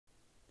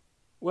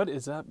What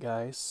is up,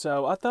 guys?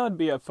 So I thought it'd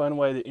be a fun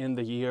way to end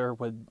the year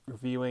with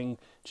reviewing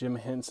Jim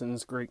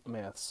Henson's Greek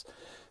myths.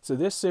 So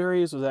this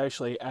series was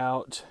actually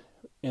out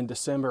in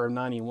December of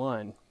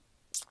 '91.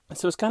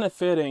 So it's kind of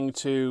fitting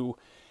to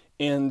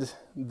end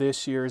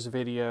this year's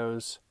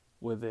videos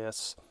with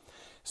this.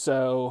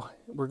 So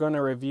we're going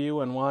to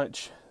review and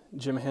watch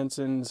Jim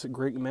Henson's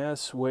Greek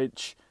myths,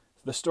 which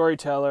the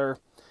Storyteller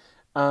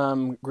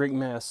Greek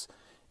myths.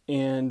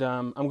 And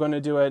I'm going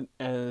to do it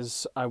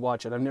as I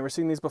watch it. I've never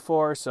seen these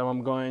before, so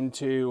I'm going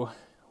to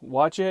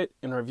watch it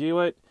and review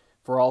it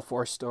for all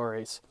four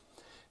stories.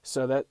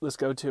 So let's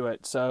go to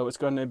it. So it's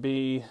going to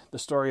be the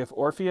story of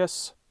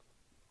Orpheus.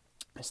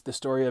 It's the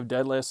story of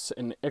Daedalus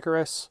and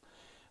Icarus,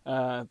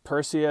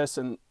 Perseus,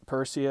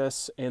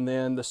 and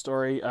then the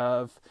story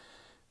of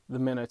the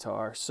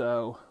Minotaur.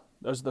 So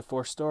those are the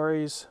four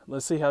stories.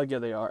 Let's see how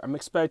good they are. I'm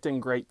expecting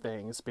great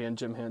things being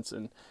Jim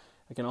Henson.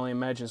 I can only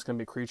imagine it's going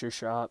to be creature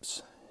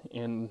shops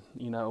and,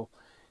 you know,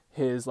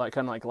 his kind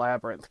of like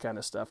Labyrinth kind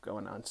of stuff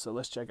going on. So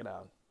let's check it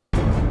out.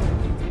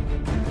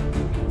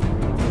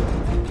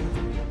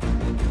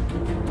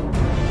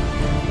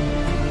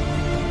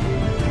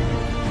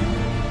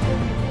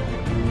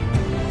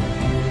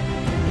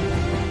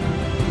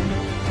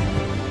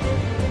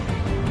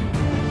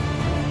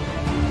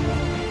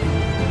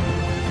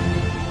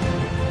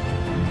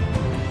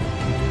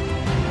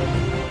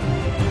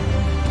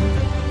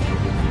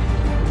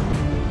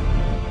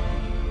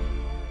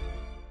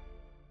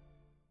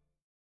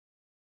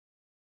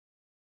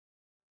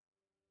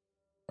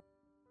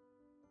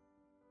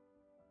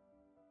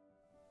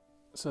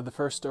 So the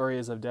first story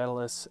is of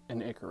Daedalus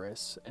and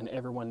Icarus, and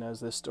everyone knows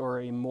this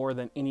story more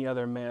than any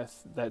other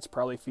myth that's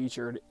probably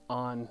featured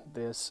on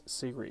this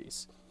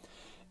series.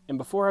 And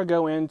before I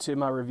go into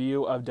my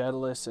review of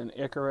Daedalus and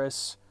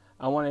Icarus,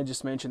 I want to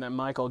just mention that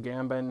Michael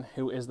Gambon,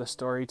 who is the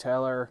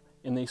storyteller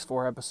in these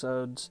 4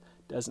 episodes,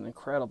 does an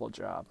incredible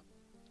job.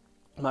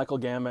 Michael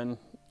Gambon,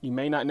 you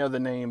may not know the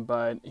name,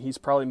 but he's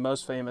probably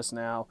most famous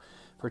now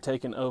for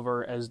taking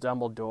over as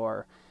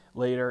Dumbledore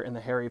later in the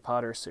Harry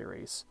Potter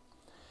series.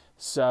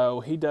 So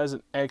he does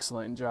an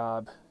excellent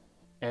job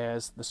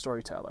as the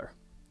storyteller.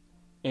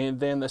 And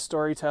then the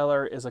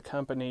storyteller is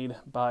accompanied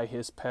by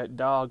his pet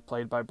dog,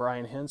 played by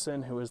Brian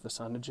Henson, who is the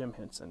son of Jim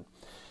Henson.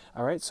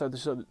 All right, so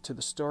to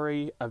the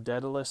story of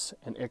Daedalus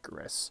and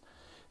Icarus.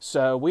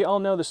 So we all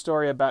know the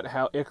story about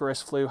how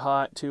Icarus flew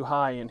too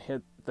high and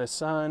hit the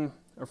sun,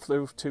 or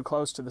flew too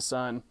close to the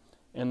sun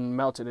and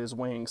melted his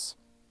wings.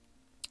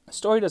 The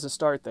story doesn't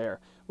start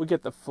there. We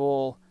get the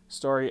full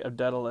story of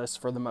Daedalus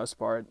for the most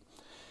part.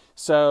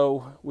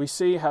 So we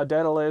see how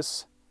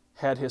Daedalus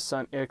had his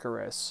son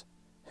Icarus,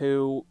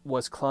 who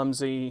was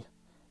clumsy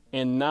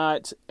and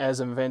not as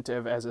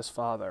inventive as his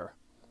father.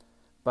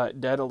 But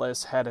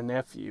Daedalus had a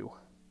nephew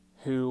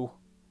who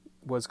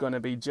was going to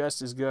be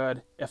just as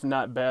good, if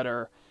not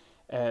better,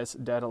 as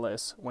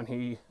Daedalus when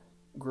he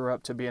grew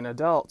up to be an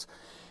adult.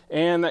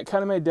 And that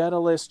kind of made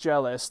Daedalus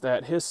jealous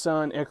that his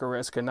son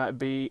Icarus could not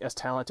be as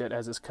talented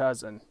as his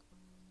cousin.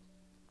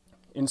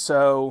 And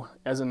so,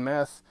 as in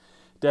myth,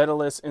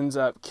 Daedalus ends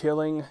up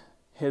killing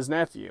his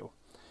nephew.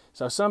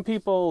 So some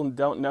people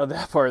don't know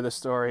that part of the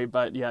story,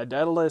 but yeah,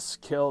 Daedalus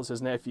kills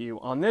his nephew.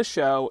 On this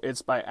show,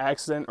 it's by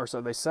accident, or so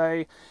they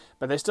say,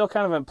 but they still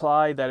kind of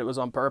imply that it was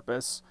on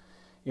purpose,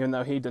 even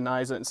though he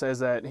denies it and says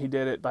that he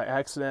did it by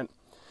accident.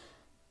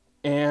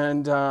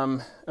 And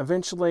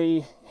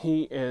eventually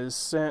he is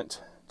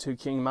sent to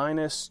King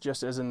Minos,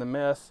 just as in the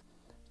myth,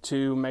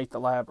 to make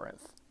the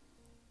Labyrinth.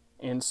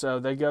 And so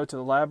they go to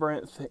the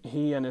Labyrinth,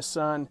 he and his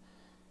son.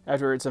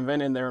 After it's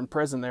invented, they're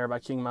imprisoned there by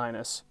King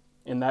Minos.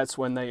 And that's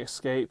when they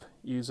escape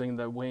using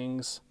the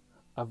wings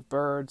of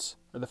birds,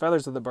 or the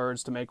feathers of the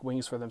birds, to make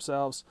wings for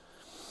themselves.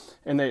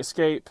 And they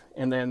escape,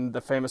 and then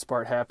the famous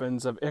part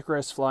happens of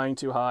Icarus flying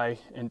too high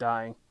and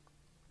dying,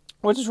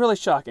 which is really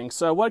shocking.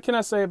 So what can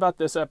I say about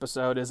this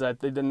episode is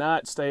that they did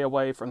not stay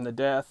away from the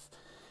death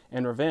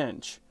and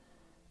revenge.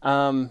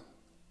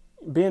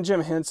 Being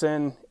Jim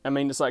Henson, I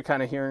mean, it's like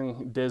kind of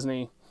hearing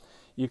Disney.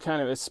 You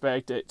kind of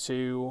expect it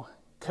to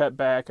cut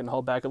back and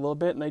hold back a little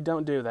bit, and they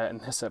don't do that in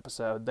this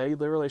episode. They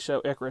literally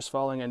show Icarus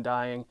falling and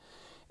dying,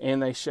 and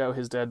they show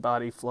his dead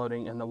body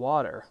floating in the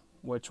water,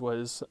 which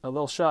was a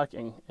little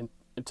shocking, and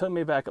it took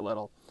me back a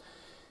little.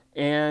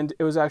 And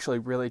it was actually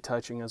really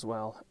touching as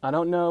well. I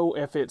don't know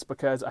if it's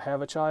because I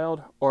have a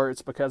child, or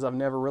it's because I've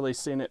never really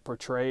seen it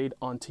portrayed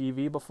on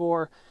TV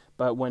before,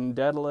 but when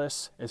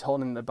Daedalus is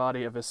holding the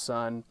body of his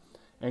son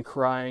and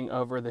crying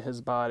over his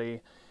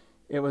body,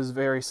 it was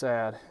very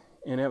sad,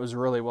 and it was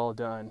really well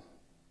done.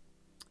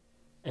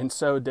 And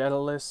so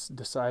Daedalus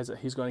decides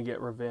that he's going to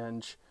get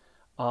revenge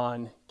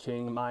on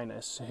King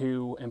Minos,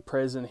 who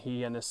imprisoned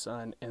he and his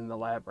son in the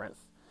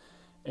Labyrinth.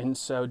 And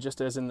so, just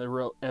as in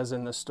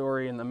the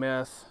story in the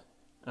myth,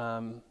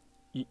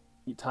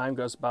 time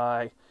goes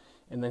by,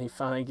 and then he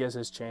finally gets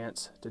his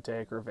chance to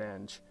take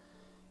revenge.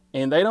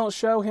 And they don't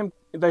show him;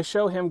 they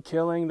show him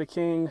killing the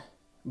king,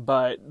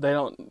 but they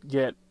don't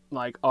get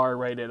like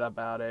R-rated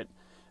about it,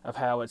 of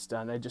how it's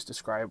done. They just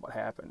describe what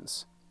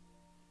happens.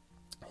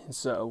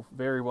 So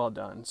very well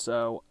done.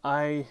 So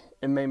it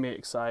made me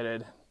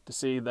excited to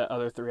see the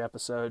other 3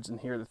 episodes and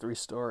hear the 3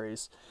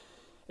 stories.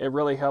 It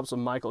really helps with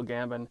Michael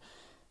Gambon,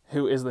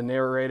 who is the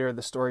narrator,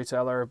 the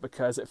storyteller,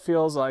 because it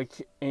feels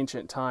like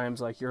ancient times,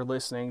 like you're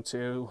listening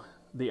to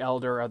the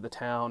elder of the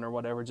town or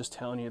whatever, just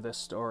telling you this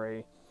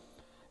story.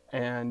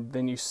 And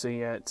then you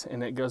see it,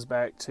 and it goes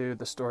back to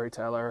the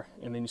storyteller,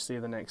 and then you see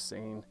the next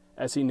scene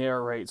as he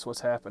narrates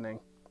what's happening.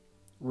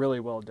 Really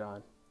well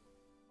done.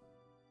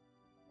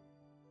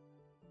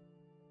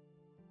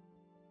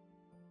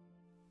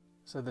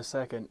 So the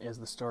second is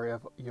the story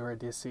of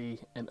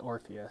Eurydice and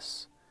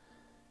Orpheus.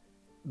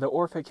 The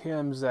Orphic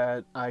hymns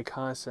that I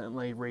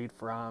constantly read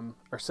from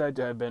are said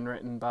to have been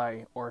written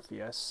by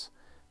Orpheus,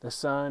 the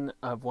son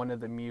of one of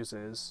the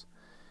muses,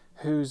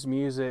 whose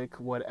music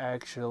would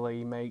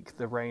actually make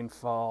the rain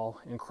fall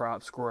and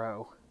crops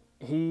grow.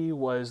 He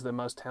was the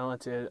most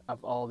talented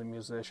of all the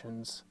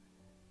musicians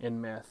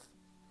in myth.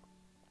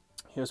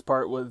 He was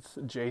part with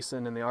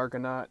Jason and the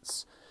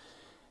Argonauts,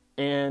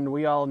 and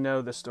we all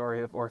know the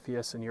story of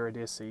Orpheus and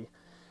Eurydice,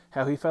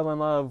 how he fell in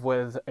love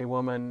with a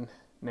woman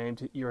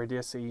named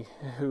Eurydice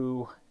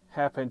who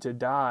happened to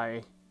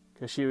die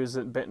because she was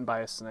bitten by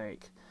a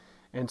snake.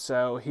 And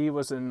so he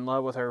was in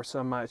love with her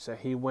so much that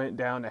he went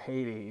down to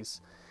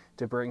Hades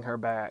to bring her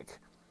back.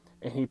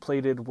 And he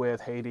pleaded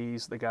with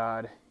Hades, the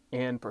god,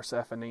 and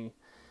Persephone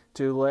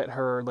to let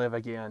her live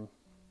again.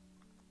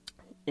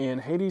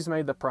 And Hades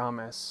made the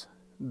promise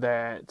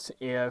that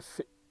if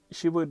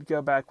she would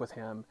go back with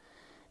him,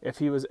 if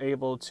he was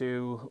able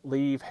to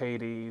leave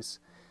Hades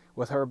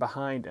with her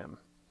behind him,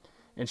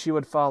 and she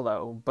would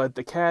follow. But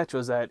the catch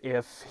was that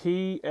if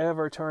he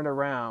ever turned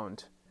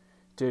around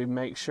to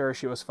make sure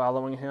she was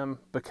following him,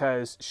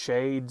 because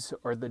shades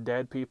or the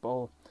dead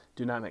people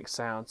do not make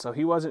sound, so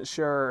he wasn't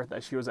sure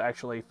that she was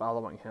actually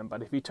following him.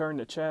 But if he turned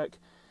to check,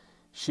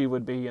 she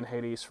would be in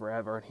Hades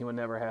forever, and he would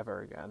never have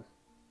her again.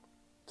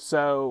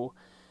 So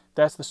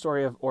that's the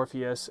story of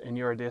Orpheus and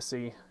Eurydice.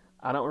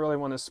 I don't really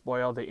want to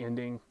spoil the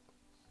ending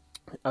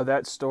of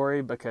that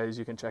story because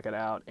you can check it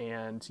out,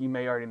 and you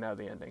may already know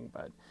the ending,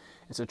 but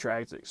it's a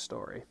tragic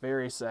story.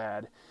 Very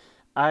sad.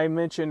 I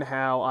mentioned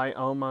how I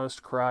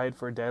almost cried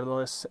for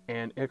Daedalus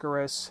and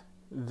Icarus.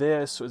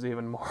 This was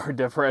even more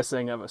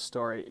depressing of a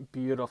story.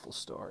 Beautiful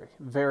story.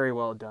 Very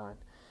well done.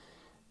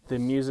 The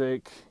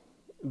music,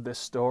 the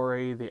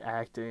story, the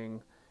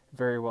acting,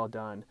 very well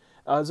done.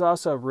 I was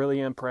also really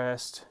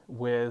impressed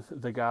with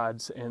the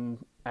gods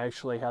and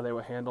actually how they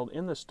were handled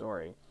in the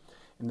story.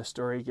 In the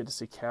story, you get to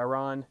see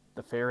Charon,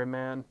 the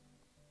ferryman.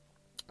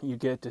 You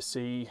get to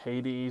see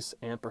Hades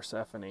and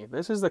Persephone.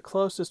 This is the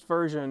closest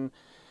version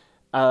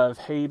of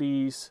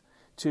Hades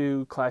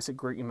to classic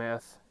Greek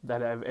myth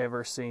that I've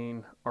ever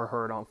seen or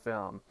heard on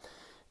film.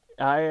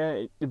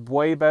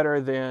 Way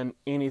better than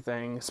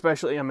anything,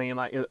 especially,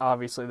 like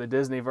obviously the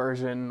Disney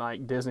version,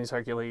 like Disney's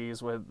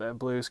Hercules with the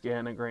blue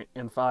skin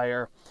and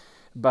fire.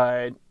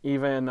 But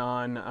even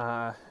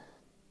on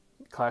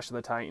Clash of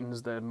the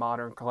Titans, the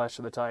modern Clash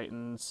of the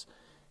Titans,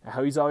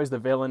 how he's always the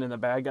villain and the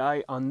bad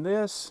guy. On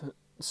this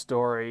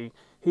story,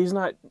 he's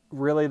not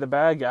really the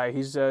bad guy.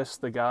 He's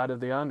just the god of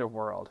the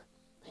underworld.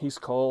 He's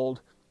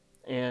cold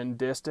and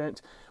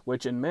distant,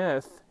 which in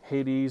myth,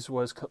 Hades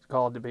was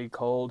called to be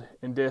cold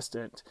and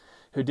distant,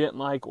 who didn't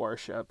like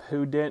worship,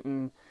 who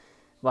didn't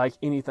like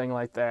anything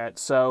like that.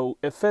 So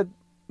it fit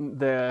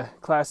the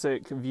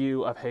classic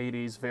view of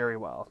Hades very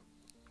well.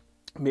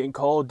 Being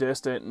cold,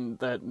 distant, and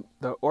that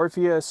the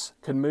Orpheus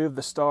could move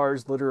the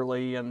stars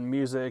literally, and the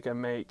music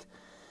can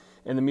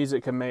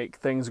make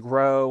things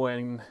grow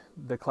and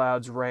the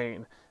clouds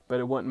rain, but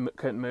it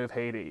couldn't move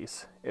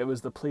Hades. It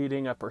was the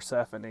pleading of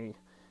Persephone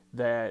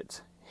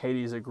that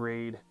Hades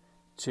agreed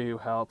to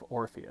help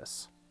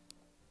Orpheus.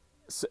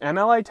 And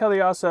I liked how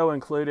they also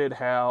included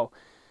how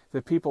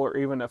the people are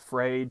even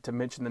afraid to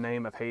mention the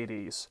name of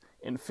Hades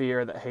in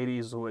fear that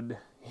Hades would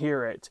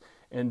hear it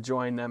and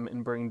join them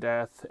and bring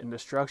death and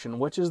destruction,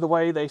 which is the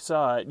way they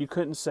saw it. You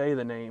couldn't say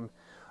the name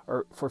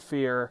or for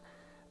fear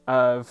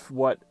of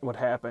what would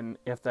happen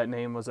if that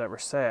name was ever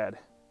said.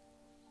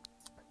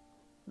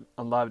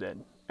 I loved it.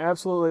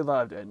 Absolutely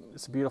loved it.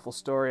 It's a beautiful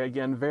story.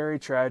 Again, very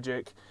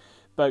tragic,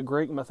 but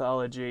Greek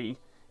mythology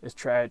is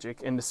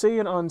tragic. And to see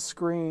it on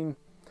screen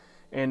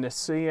and to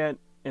see it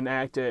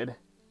enacted,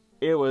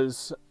 it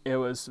was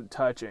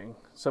touching.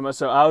 So much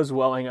so I was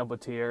welling up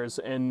with tears,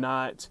 and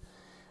not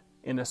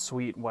in a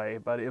sweet way,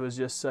 but it was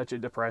just such a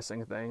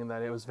depressing thing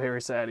that it was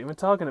very sad. Even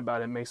talking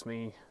about it makes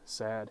me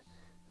sad.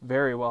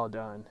 Very well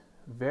done.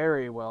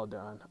 Very well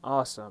done.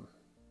 Awesome.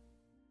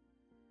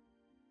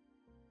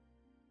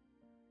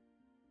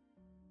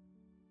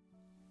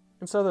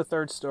 And so the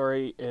third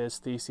story is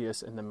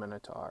Theseus and the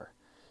Minotaur.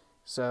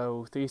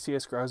 So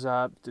Theseus grows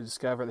up to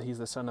discover that he's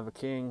the son of a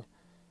king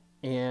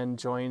and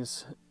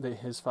joins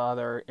his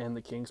father in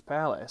the king's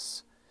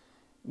palace.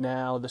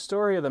 Now, the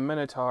story of the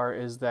Minotaur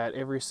is that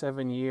every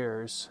 7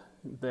 years,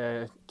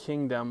 the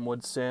kingdom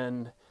would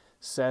send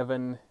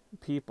 7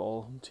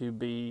 people to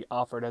be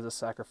offered as a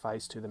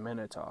sacrifice to the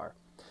Minotaur.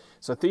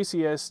 So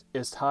Theseus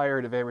is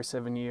tired of every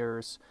 7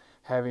 years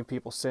having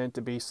people sent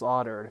to be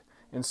slaughtered.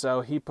 And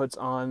so he puts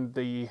on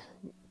the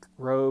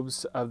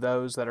robes of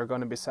those that are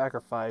going to be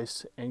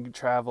sacrificed and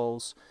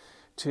travels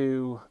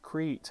to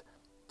Crete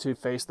to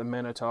face the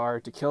Minotaur,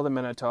 to kill the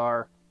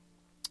Minotaur,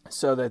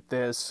 so that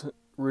this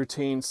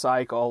routine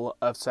cycle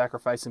of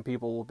sacrificing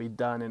people will be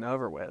done and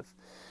over with.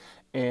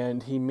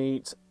 And he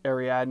meets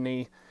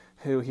Ariadne,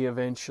 who he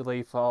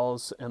eventually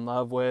falls in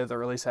love with,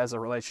 or at least has a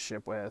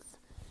relationship with.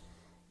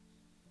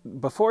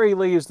 Before he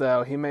leaves,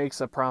 though, he makes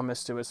a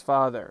promise to his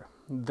father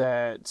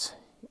that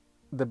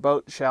the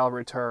boat shall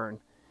return.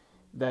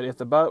 That if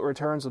the boat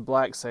returns with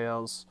black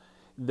sails,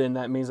 then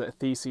that means that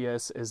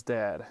Theseus is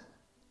dead.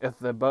 If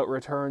the boat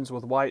returns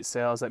with white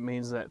sails, that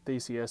means that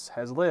Theseus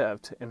has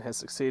lived and has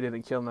succeeded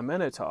in killing the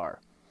Minotaur.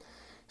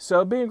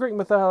 So, being Greek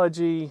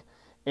mythology,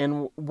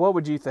 and what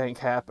would you think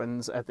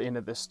happens at the end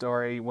of this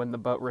story when the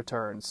boat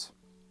returns?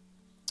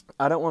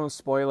 I don't want to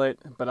spoil it,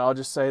 but I'll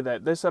just say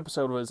that this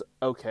episode was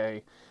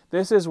okay.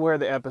 This is where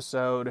the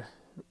episode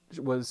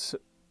was,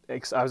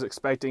 I was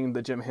expecting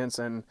the Jim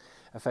Henson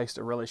effects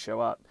to really show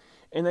up.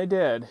 And they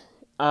did.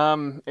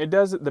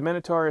 The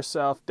Minotaur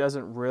itself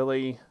doesn't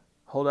really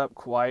hold up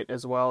quite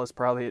as well as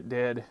probably it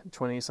did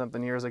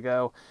 20-something years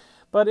ago,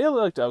 but it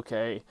looked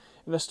okay.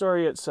 And the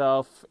story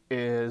itself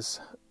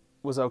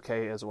was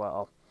okay as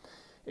well.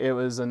 It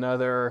was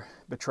another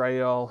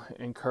betrayal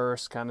and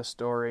curse kind of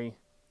story.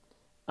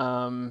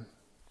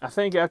 I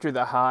think after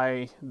the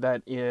high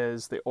that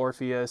is the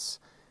Orpheus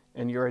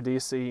and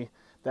Eurydice,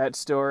 that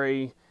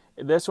story,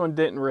 this one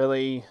didn't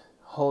really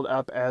hold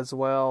up as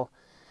well.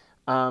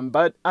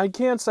 But I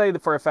can say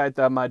that for a fact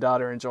that my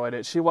daughter enjoyed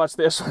it. She watched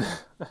this one.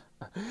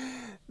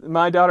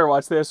 My daughter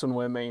watched this one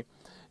with me.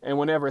 And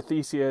whenever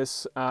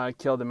Theseus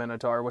killed the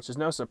Minotaur, which is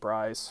no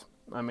surprise.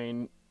 I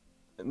mean,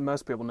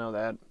 most people know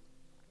that.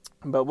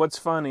 But what's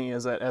funny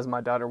is that as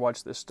my daughter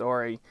watched this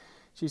story,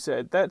 she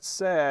said, "That's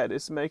sad.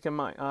 It's making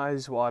my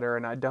eyes water,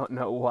 and I don't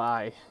know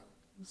why."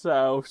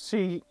 So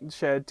she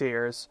shed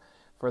tears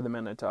for the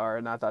Minotaur,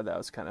 and I thought that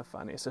was kind of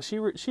funny. So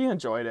she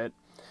enjoyed it.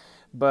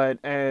 But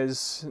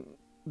as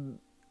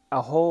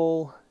a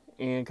whole,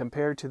 and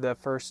compared to the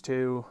first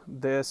two,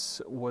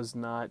 this was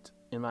not,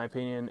 in my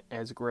opinion,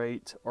 as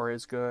great or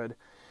as good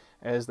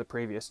as the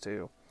previous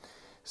two.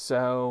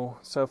 So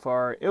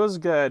far, it was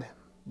good,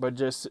 but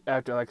just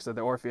after, like I said,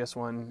 the Orpheus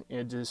one,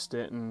 it just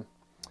didn't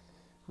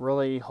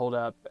really hold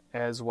up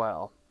as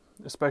well,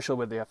 especially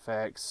with the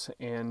effects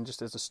and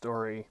just as a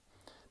story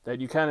that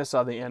you kind of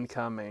saw the end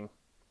coming.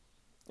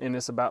 And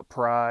it's about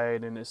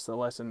pride, and it's the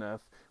lesson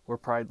of where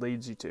pride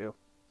leads you to.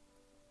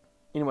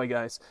 Anyway,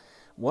 guys,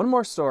 one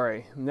more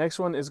story. Next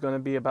one is going to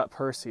be about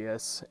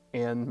Perseus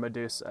and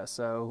Medusa.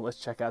 So let's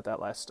check out that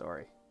last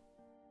story.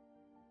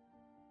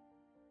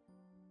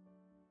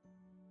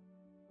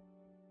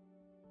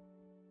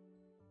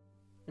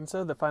 And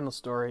so the final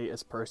story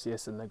is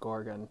Perseus and the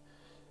Gorgon.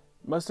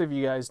 Most of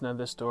you guys know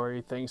this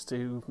story thanks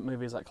to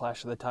movies like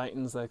Clash of the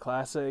Titans, the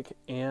classic,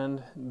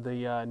 and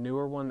the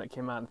newer one that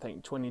came out in, I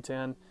think,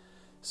 2010.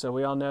 So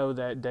we all know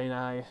that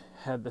Danae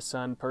had the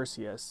son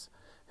Perseus,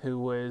 who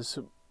was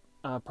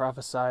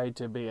prophesied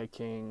to be a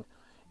king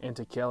and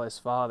to kill his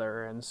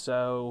father. And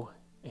so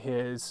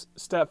his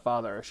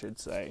stepfather, I should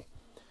say,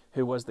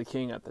 who was the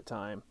king at the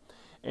time.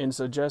 And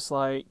so just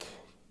like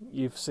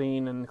you've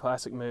seen in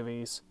classic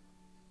movies,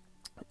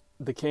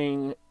 the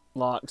king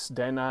locks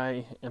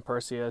Danae and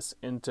Perseus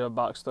into a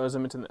box, throws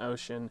them into the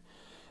ocean,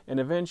 and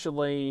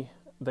eventually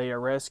they are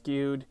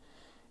rescued,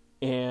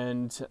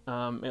 and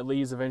it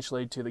leads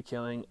eventually to the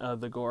killing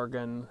of the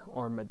Gorgon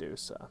or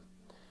Medusa.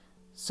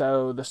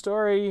 So the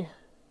story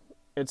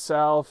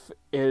itself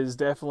is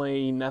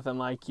definitely nothing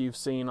like you've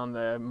seen on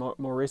the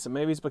more recent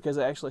movies, because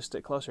they actually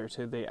stick closer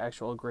to the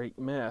actual Greek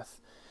myth.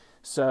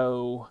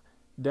 So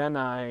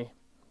Danae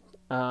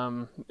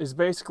is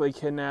basically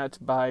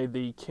kidnapped by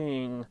the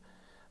king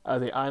of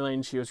the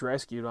island she was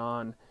rescued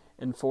on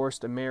and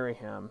forced to marry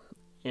him.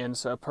 And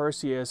so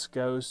Perseus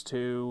goes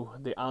to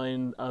the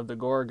island of the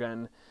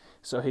Gorgon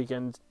so he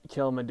can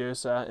kill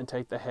Medusa and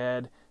take the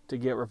head to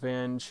get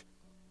revenge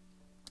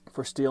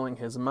for stealing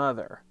his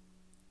mother.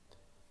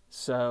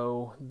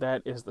 So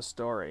that is the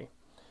story.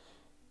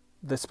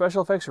 The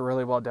special effects are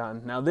really well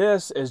done. Now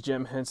this is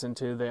Jim Henson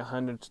to the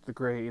 100th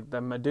degree.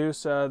 The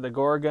Medusa, the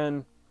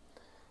Gorgon,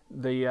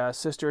 the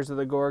sisters of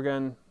the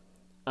Gorgon,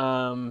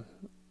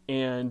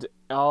 and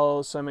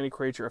so many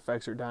creature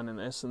effects are done in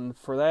this, and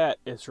for that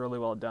it's really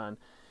well done.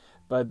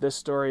 But this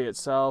story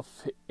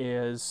itself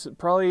is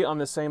probably on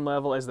the same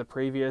level as the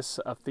previous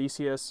of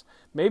Theseus.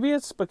 Maybe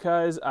it's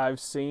because I've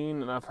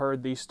seen and I've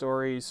heard these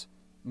stories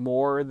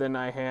more than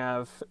I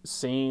have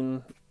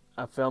seen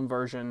a film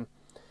version,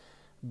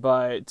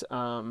 but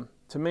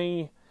to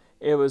me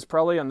it was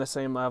probably on the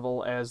same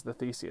level as the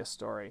Theseus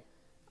story.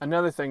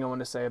 Another thing I want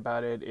to say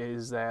about it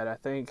is that I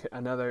think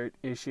another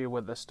issue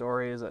with the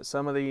story is that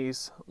some of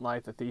these,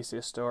 like the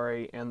Theseus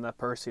story and the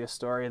Perseus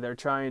story, they're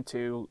trying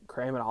to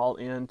cram it all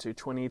into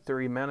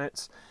 23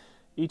 minutes.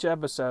 Each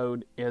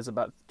episode is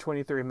about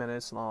 23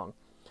 minutes long.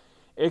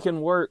 It can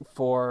work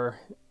for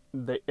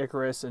the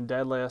Icarus and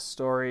Daedalus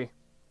story,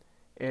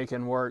 It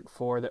can work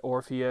for the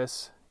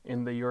Orpheus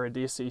in the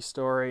Eurydice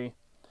story.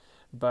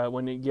 But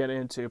when you get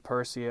into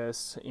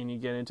Perseus and you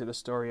get into the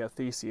story of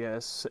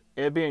Theseus,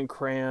 it being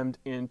crammed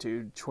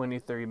into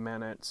 23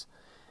 minutes,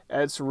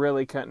 it's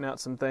really cutting out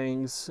some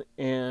things,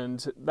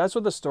 and that's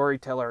what the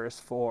storyteller is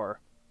for.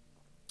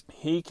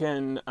 He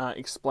can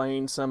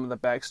explain some of the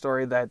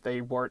backstory that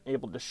they weren't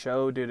able to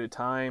show due to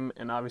time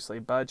and obviously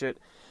budget.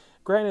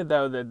 Granted,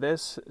 though, that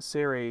this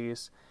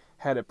series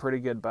had a pretty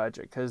good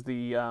budget because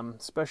the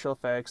special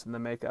effects and the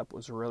makeup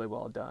was really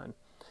well done.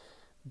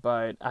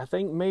 But I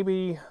think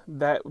maybe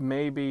that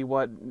may be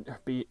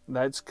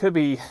could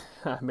be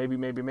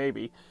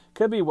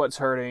could be what's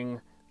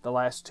hurting the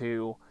last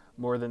two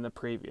more than the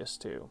previous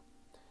two.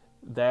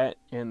 That,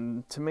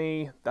 and to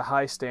me, the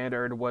high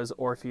standard was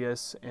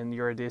Orpheus and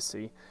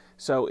Eurydice.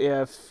 So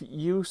if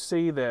you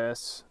see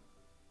this,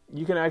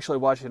 you can actually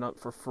watch it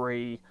for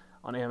free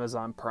on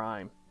Amazon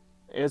Prime.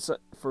 It's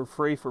for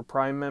free for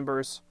Prime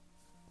members.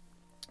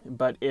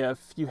 But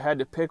if you had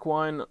to pick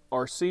one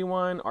or see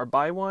one or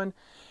buy one,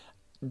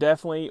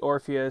 definitely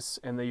Orpheus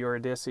and the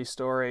Eurydice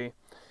story.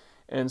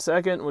 And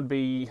second would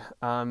be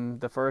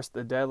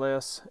the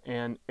Daedalus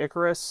and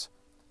Icarus.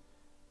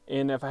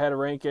 And if I had to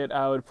rank it,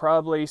 I would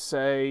probably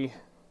say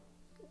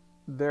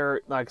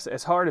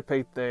it's hard to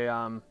pick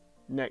the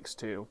next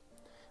two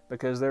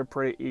because they're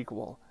pretty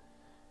equal.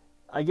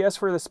 I guess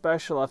for the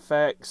special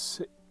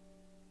effects,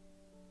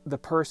 the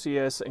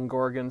Perseus and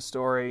Gorgon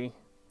story,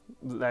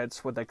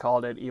 that's what they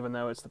called it, even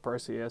though it's the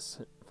Perseus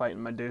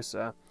fighting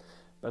Medusa.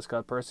 That's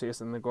called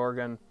Perseus and the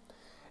Gorgon.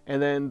 And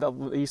then the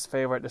least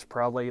favorite is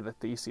probably the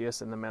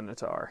Theseus and the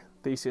Minotaur.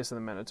 Theseus and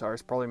the Minotaur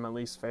is probably my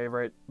least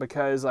favorite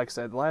because, like I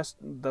said,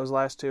 those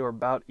last two are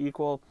about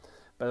equal,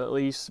 but at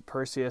least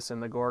Perseus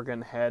and the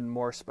Gorgon had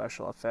more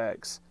special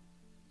effects.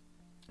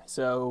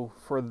 So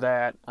for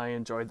that, I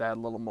enjoyed that a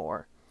little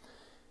more.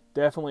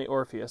 Definitely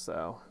Orpheus,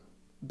 though.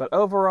 But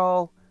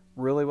overall,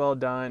 really well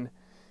done.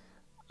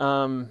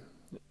 And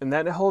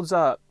that holds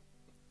up.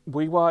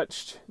 We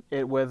watched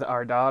it with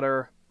our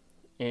daughter,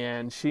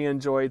 and she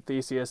enjoyed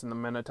Theseus and the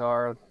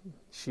Minotaur.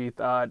 She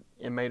thought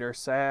it made her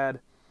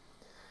sad.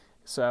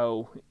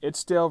 So it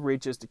still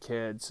reaches to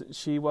kids.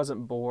 She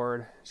wasn't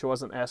bored. She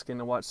wasn't asking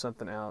to watch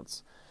something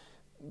else.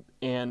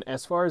 And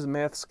as far as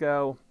myths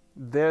go,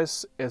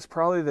 this is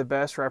probably the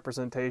best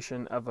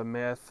representation of a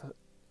myth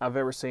I've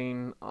ever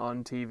seen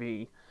on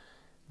TV.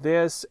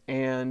 This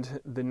and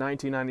the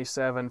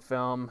 1997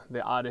 film,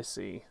 The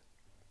Odyssey.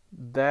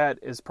 That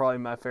is probably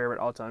my favorite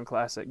all-time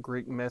classic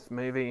Greek myth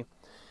movie,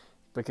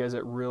 because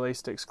it really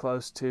sticks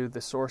close to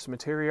the source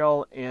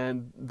material,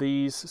 and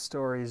these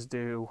stories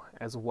do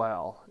as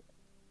well.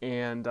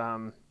 And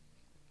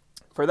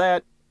for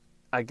that,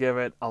 I give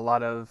it a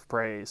lot of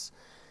praise.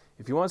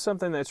 If you want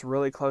something that's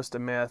really close to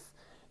myth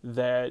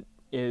that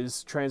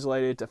is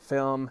translated to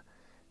film,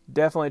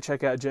 definitely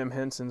check out Jim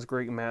Henson's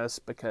Greek myths,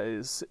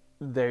 because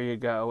there you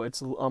go.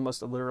 It's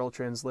almost a literal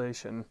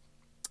translation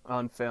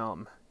on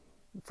film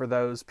for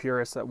those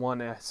purists that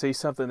want to see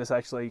something that's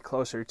actually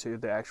closer to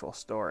the actual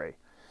story.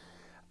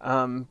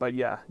 But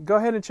yeah, go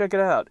ahead and check it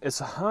out. It's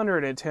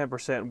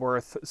 110%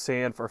 worth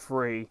seeing for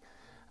free.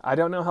 I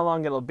don't know how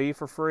long it'll be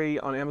for free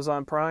on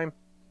Amazon Prime,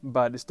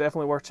 but it's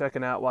definitely worth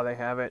checking out while they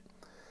have it.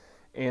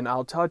 And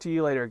I'll talk to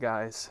you later,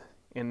 guys.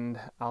 And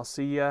I'll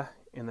see ya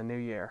in the new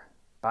year.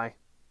 Bye.